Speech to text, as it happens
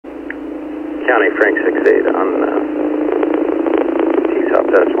County Frank 68 on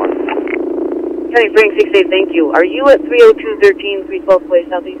T-South-1. County Frank 68, thank you. Are you at 30213, 312th Way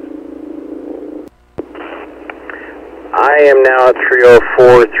Southeast? I am now at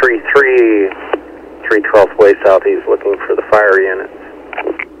 30433, 312th Way Southeast, looking for the fire units.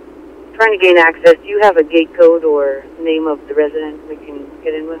 Trying to gain access. Do you have a gate code or name of the resident we can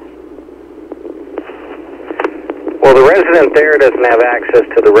get in with? Well, the resident there doesn't have access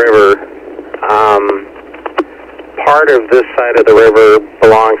to the river. Part of this side of the river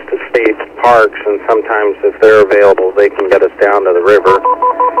belongs to state parks, and sometimes if they're available, they can get us down to the river.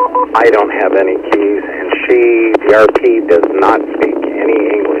 I don't have any keys, and the RP, does not speak any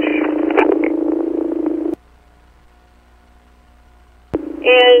English.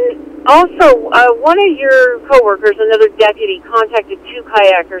 And also, one of your coworkers, another deputy, contacted two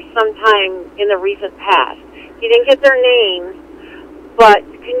kayakers sometime in the recent past. He didn't get their names, but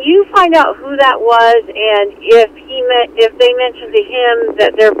can you find out who that was, and if they mentioned to him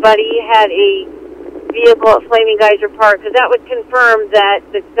that their buddy had a vehicle at Flaming Geyser Park, because that would confirm that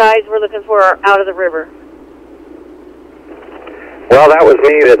the guys we're looking for are out of the river. Well, that was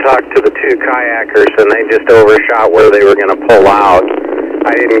me that talked to the two kayakers, and they just overshot where they were going to pull out.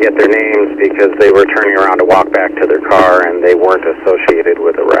 I didn't get their names because they were turning around to walk back to their car, and they weren't associated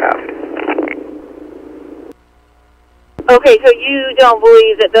with the raft. Okay, so you don't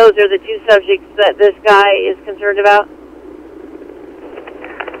believe that those are the two subjects that this guy is concerned about?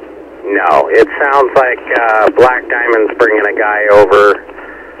 No, it sounds like Black Diamond's bringing a guy over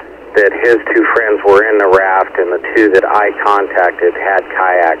that his two friends were in the raft, and the two that I contacted had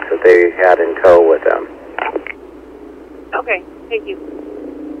kayaks that they had in tow with them. Okay, thank you.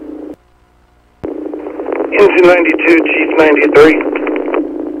 Engine 92, Chief 93.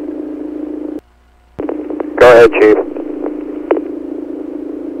 Go ahead, Chief.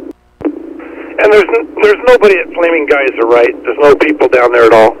 And there's nobody at Flaming Geyser, right? There's no people down there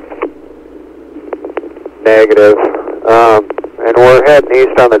at all? Negative. And we're heading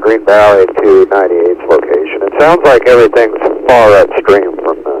east on the Green Valley to 98's location. It sounds like everything's far upstream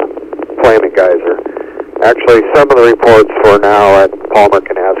from the Flaming Geyser. Actually, some of the reports for now at Palmer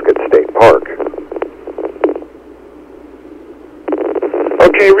Canasket State Park.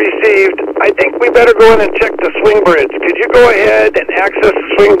 Okay, received. I think we better go in and check the swing bridge. Could you go ahead and access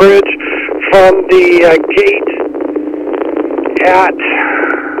the swing bridge from the gate at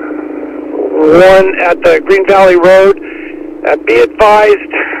the Green Valley Road? Be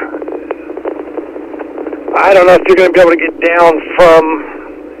advised, I don't know if you're going to be able to get down from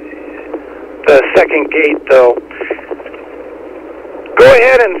the second gate, though. Go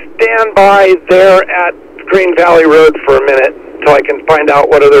ahead and stand by there at Green Valley Road for a minute until I can find out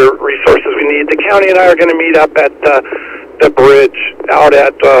what other resources we need. The county and I are going to meet up at the bridge out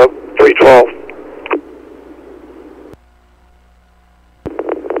at 312.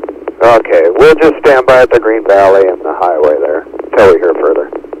 Okay, we'll just stand by at the Green Valley and the highway there until we hear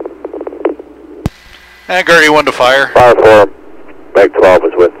further. And Gertie 1 to fire. Fire for him. Meg 12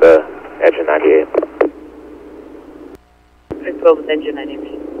 is with engine 98. Meg 12 with engine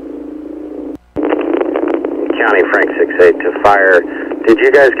 98. County Frank 68 to fire. Did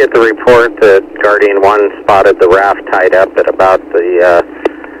you guys get the report that Guardian 1 spotted the raft tied up at about the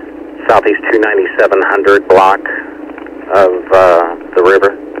southeast 29700 block of the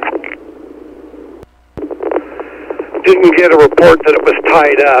river? Didn't get a report that it was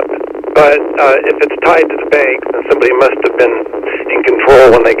tied up, but if it's tied to the bank, then somebody must have been in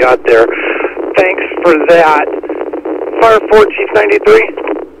control when they got there. Thanks for that. Fire 4, Chief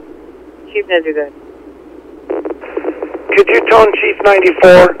 93. Chief 93. Could you tone Chief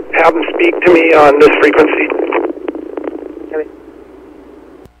 94, have him speak to me on this frequency? Okay.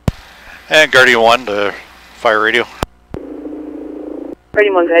 And Guardian 1 to fire radio.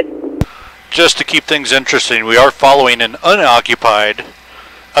 Guardian 1, go ahead. Just to keep things interesting, we are following an unoccupied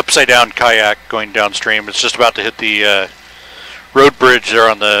upside-down kayak going downstream. It's just about to hit the road bridge there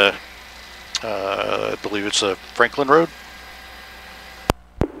on the, I believe it's a Franklin Road.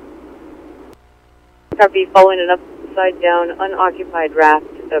 Copy, following an upside-down unoccupied raft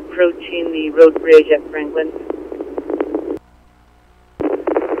approaching the road bridge at Franklin.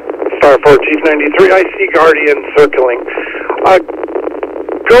 Star 4, Chief 93, I see Guardian circling.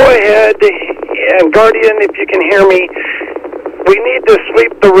 Go ahead, and Guardian, if you can hear me, we need to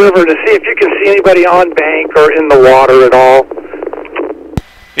sweep the river to see if you can see anybody on bank or in the water at all.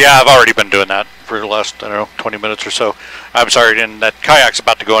 Yeah, I've already been doing that for the last, I don't know, 20 minutes or so. I'm sorry, and that kayak's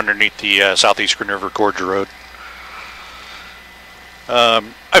about to go underneath the Southeast Green River Gorge Road.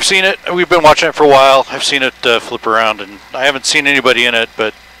 I've seen it. We've been watching it for a while. I've seen it flip around, and I haven't seen anybody in it,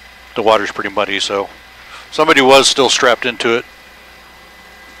 but the water's pretty muddy, so somebody was still strapped into it.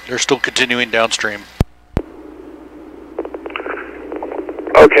 They're still continuing downstream.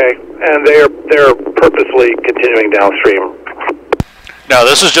 Okay, and they're purposely continuing downstream. Now,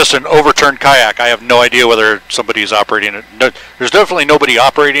 this is just an overturned kayak. I have no idea whether somebody's operating it. No, there's definitely nobody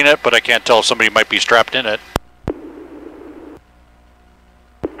operating it, but I can't tell if somebody might be strapped in it.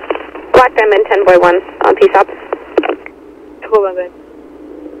 Black Diamond 10.1 on PSOP. Hold on, then.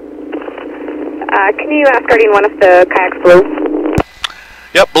 Can you ask Guardian 1 if the kayak's blue?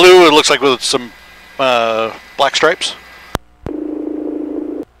 Yep, blue. It looks like with some black stripes.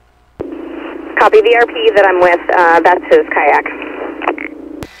 Copy. The RP that I'm with, that's his kayak.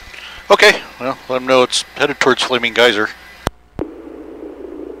 Okay, well, let him know it's headed towards Flaming Geyser.